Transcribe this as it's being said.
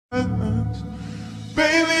Baby,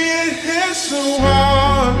 it hits so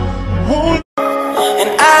hard. And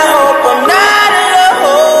I hope I'm not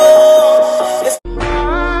alone. It's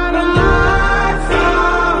not a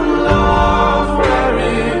lifelong love where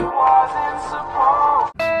it wasn't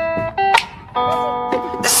supposed.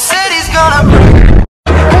 The city's gonna break.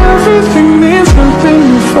 Everything means nothing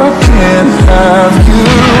if I can't have you.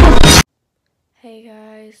 Hey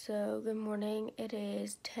guys, so good morning. It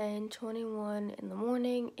is 10:21 in the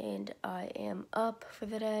morning and I am up for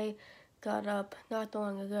the day. Got up not that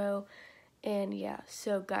long ago. And yeah,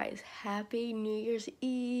 so guys, happy New Year's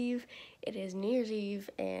Eve. It is New Year's Eve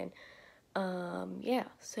and yeah,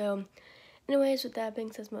 so anyways, with that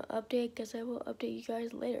being said, that's my update. Guess I will update you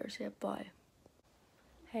guys later. So yeah, bye.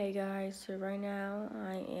 Hey guys, so right now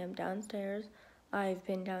I am downstairs. I've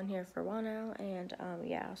been down here for a while now, and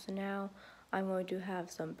yeah, so now I'm going to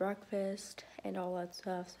have some breakfast and all that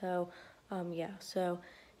stuff. So yeah, so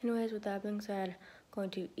anyways, with that being said, I'm going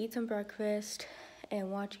to eat some breakfast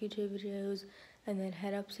and watch YouTube videos and then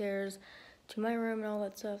head upstairs to my room and all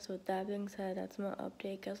that stuff. So with that being said, that's my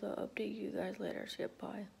update. Guess I'll update you guys later. So yeah,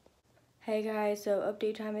 bye. Hey guys, so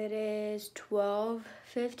update time, it is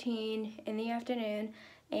 12:15 in the afternoon,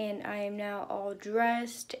 and I am now all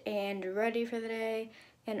dressed and ready for the day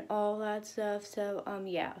and all that stuff. So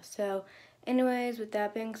yeah, so anyways, with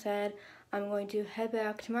that being said, I'm going to head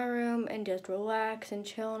back to my room and just relax and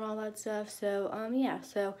chill and all that stuff. So yeah,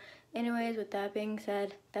 so anyways, with that being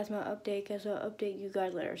said, that's my update. Guess I'll update you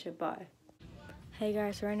guys later. So bye. Hey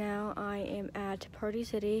guys, right now I am at Party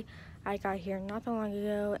City. I got here not that long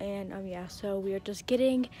ago, and yeah, so we are just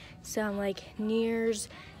getting some like New Year's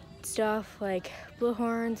stuff like blue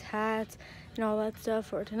horns, hats, and all that stuff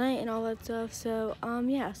for tonight and all that stuff. So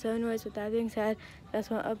yeah, so anyways, with that being said, that's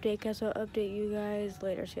my update. Guess I'll update you guys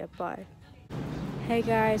later. So yeah, bye. Hey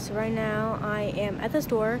guys, so right now I am at the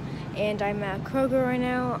store and I'm at Kroger right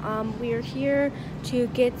now. We are here to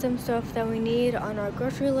get some stuff that we need on our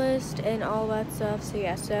grocery list and all that stuff. So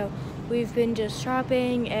yeah, so we've been just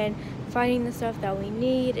shopping and finding the stuff that we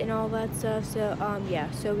need and all that stuff. So yeah,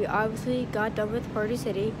 so we obviously got done with Party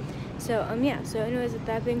City. So yeah, so anyways, with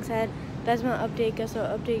that being said, that's my update. Guess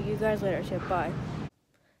I'll update you guys later. So bye.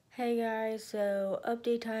 Hey guys, so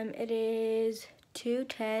update time, it is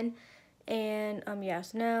 2:10. And yeah,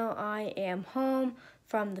 so now I am home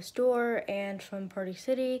from the store and from Party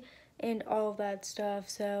City and all of that stuff.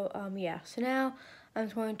 So yeah, so now I'm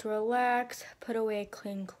just going to relax, put away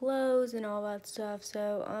clean clothes and all that stuff.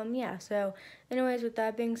 So yeah, so anyways, with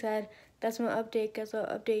that being said, that's my update. Guess I'll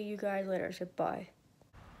update you guys later. So bye.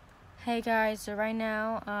 Hey guys, so right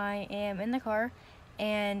now I am in the car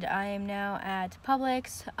and I am now at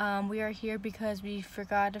Publix. We are here because we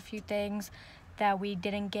forgot a few things that we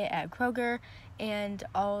didn't get at Kroger and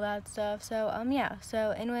all that stuff. So yeah, so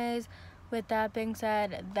anyways, with that being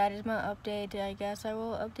said, that is my update. I guess I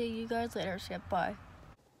will update you guys later. So bye.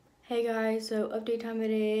 Hey guys, so update time, it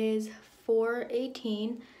is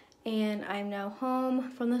 4:18 and I'm now home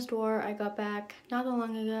from the store. I got back not that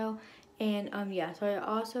long ago, and yeah, so I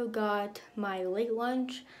also got my late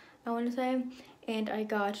lunch, I want to say, and I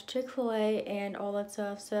got Chick-fil-A and all that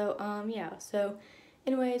stuff. So yeah, so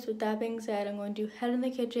anyways, with that being said, I'm going to head in the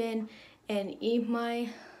kitchen and eat my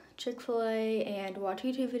Chick-fil-A and watch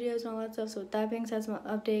YouTube videos and all that stuff. So with that being said, that's my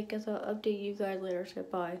update. Guess I'll update you guys later. So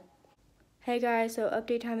bye. Hey guys, so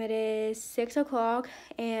update time, it is 6 o'clock,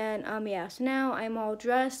 and yeah, so now I'm all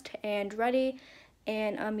dressed and ready,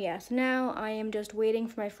 and yeah, so now I am just waiting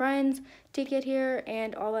for my friends to get here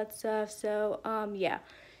and all that stuff. So yeah,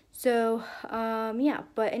 so yeah,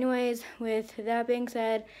 but anyways, with that being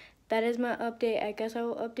said, that is my update. I guess I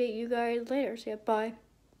will update you guys later. So yeah, bye.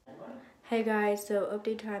 Hey guys, so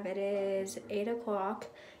update time, it is 8 o'clock.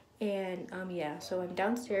 And yeah, so I'm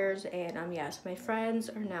downstairs and yeah, so my friends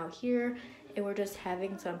are now here and we're just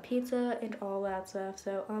having some pizza and all that stuff.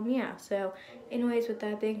 So yeah, so anyways, with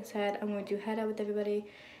that being said, I'm going to head out with everybody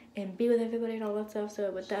and be with everybody and all that stuff.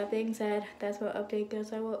 So with that being said, that's my update.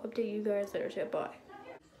 Guess I will update you guys later. So bye.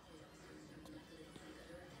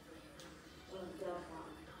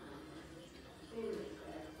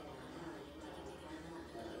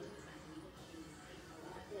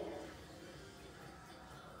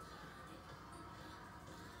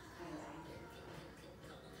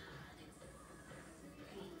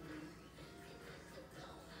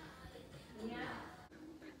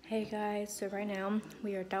 Hey guys, so right now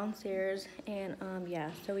we are downstairs and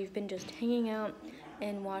yeah, so we've been just hanging out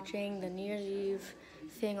and watching the New Year's Eve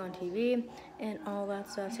thing on TV and all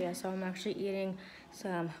that stuff. So yeah, so I'm actually eating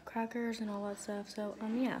some crackers and all that stuff. So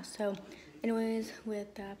yeah, so anyways,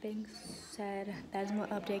 with that being said, that's my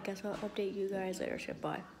update. Guess I'll update you guys later. So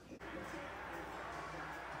bye.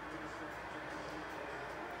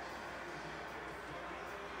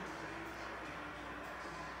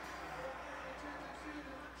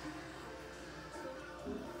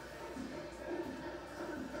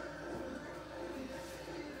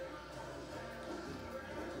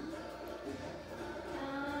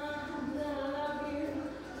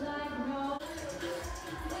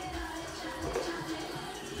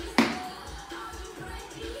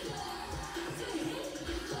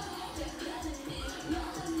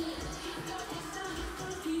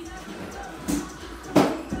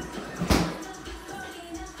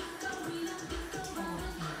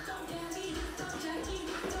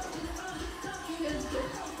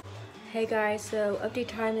 Hey guys, so update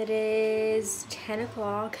time, it is 10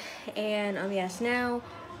 o'clock, and yes, now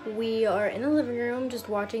we are in the living room just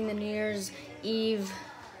watching the New Year's Eve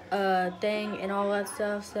thing and all that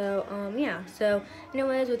stuff. So yeah, so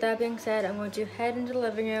anyways, with that being said, I'm going to head into the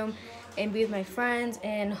living room and be with my friends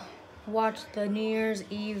and watch the New Year's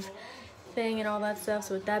Eve thing and all that stuff.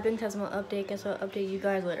 So with that being said, I'm gonna update. Guess I'll update you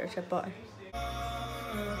guys later. So bye.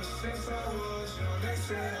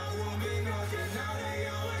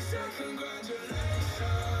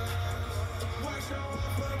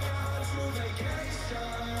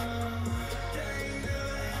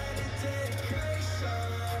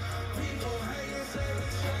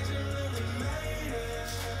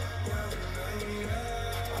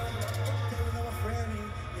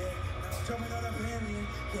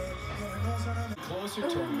 Closer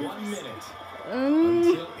to 1 minute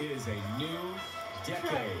until it is a new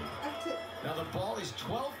decade. Now the ball is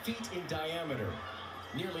 12 feet in diameter,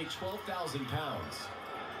 nearly 12,000 pounds.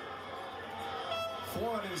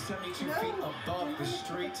 472 feet above the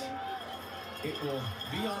street. It will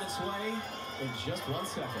be on its way in just 1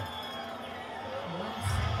 second.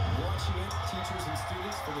 Watching it, teachers and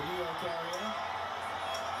students from the New York area.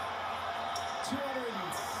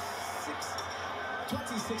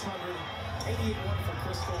 2,600, 88 wonderful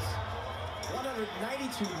crystals,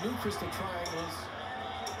 192 new crystal triangles,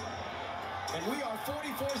 and we are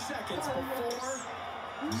 44 seconds before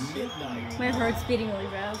midnight. My heart's beating really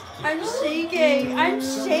fast. I'm shaking. I'm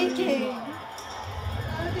shaking.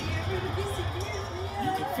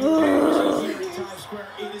 You can feel the energy here in Times Square.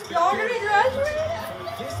 It has been Y'all gonna graduate?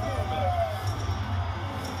 for this moment.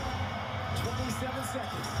 27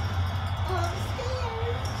 seconds. I'm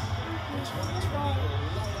scared. And 2020 will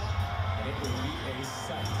light up, and it will be a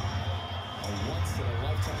sight. A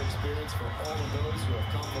once-in-a-lifetime experience for all of those who have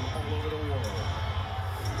come from all over the world.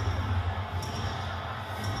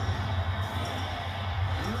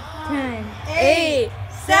 10, 8,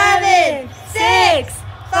 7, 6,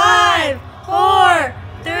 5, 4,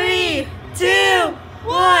 3, 2,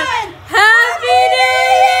 1. Happy New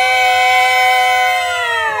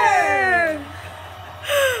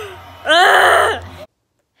Year!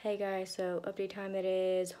 Hey guys, so update time, it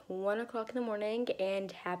is 1 o'clock in the morning,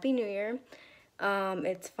 and Happy New Year.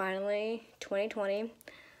 It's finally 2020.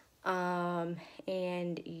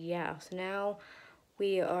 And yeah, so now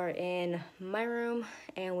we are in my room,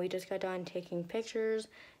 and we just got done taking pictures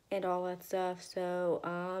and all that stuff. So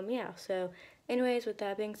yeah, so anyways, with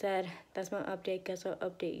that being said, that's my update. Guess I'll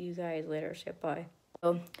update you guys later. So bye.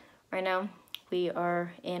 So right now we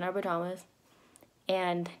are in our pajamas,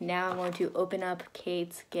 and now I'm going to open up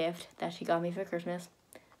Kate's gift that she got me for Christmas,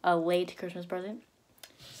 a late Christmas present.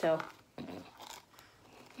 So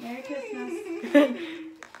Merry Christmas.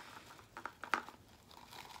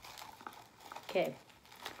 okay,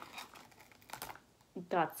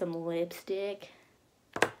 got some lipstick,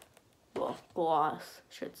 well, gloss,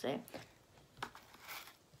 I should say.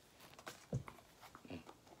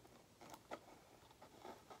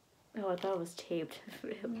 Oh, I thought it was taped.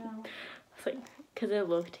 No. It's like, because it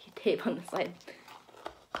looked tape on the side.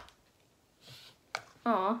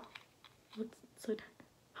 Aw. What's so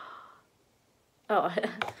oh.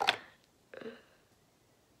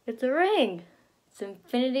 It's a ring. It's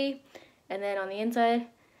infinity. And then on the inside,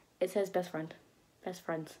 it says best friend. Best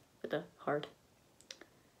friends with a heart.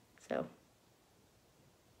 So.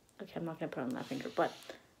 Okay, I'm not going to put it on that finger, but.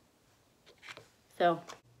 So.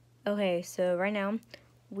 Okay, so right now,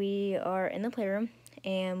 we are in the playroom,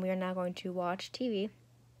 and we are now going to watch TV.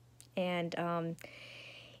 And,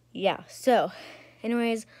 yeah, so,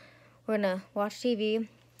 anyways, we're gonna watch TV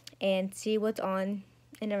and see what's on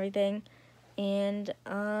and everything. And,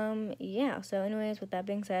 yeah, so anyways, with that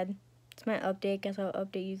being said, it's my update. Guess I'll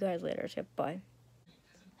update you guys later. So, bye.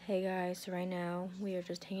 Hey guys, so right now, we are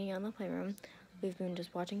just hanging out in the playroom. We've been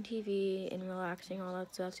just watching TV and relaxing, all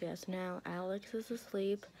that stuff. So, yes, now Alex is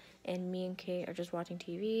asleep, and me and Kate are just watching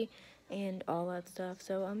TV and all that stuff.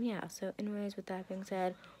 So, yeah, so anyways, with that being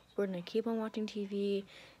said, we're gonna keep on watching TV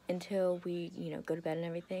until we, you know, go to bed and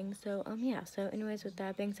everything. So, yeah, so anyways, with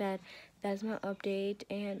that being said, that's my update,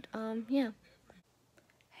 and, yeah.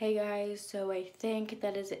 Hey guys, so I think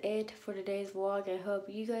that is it for today's vlog. I hope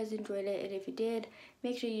you guys enjoyed it, and if you did,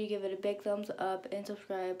 make sure you give it a big thumbs up and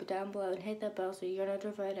subscribe down below and hit that bell so you're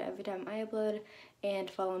notified every time I upload, and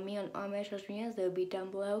follow me on all my social medias. They'll be down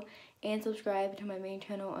below, and subscribe to my main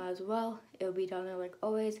channel as well. It'll be down there like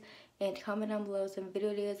always, and comment down below some video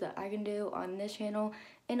ideas that I can do on this channel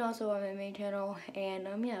and also on my main channel. And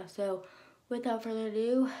yeah, so without further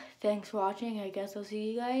ado, thanks for watching. I guess I'll see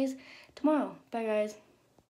you guys tomorrow. Bye guys.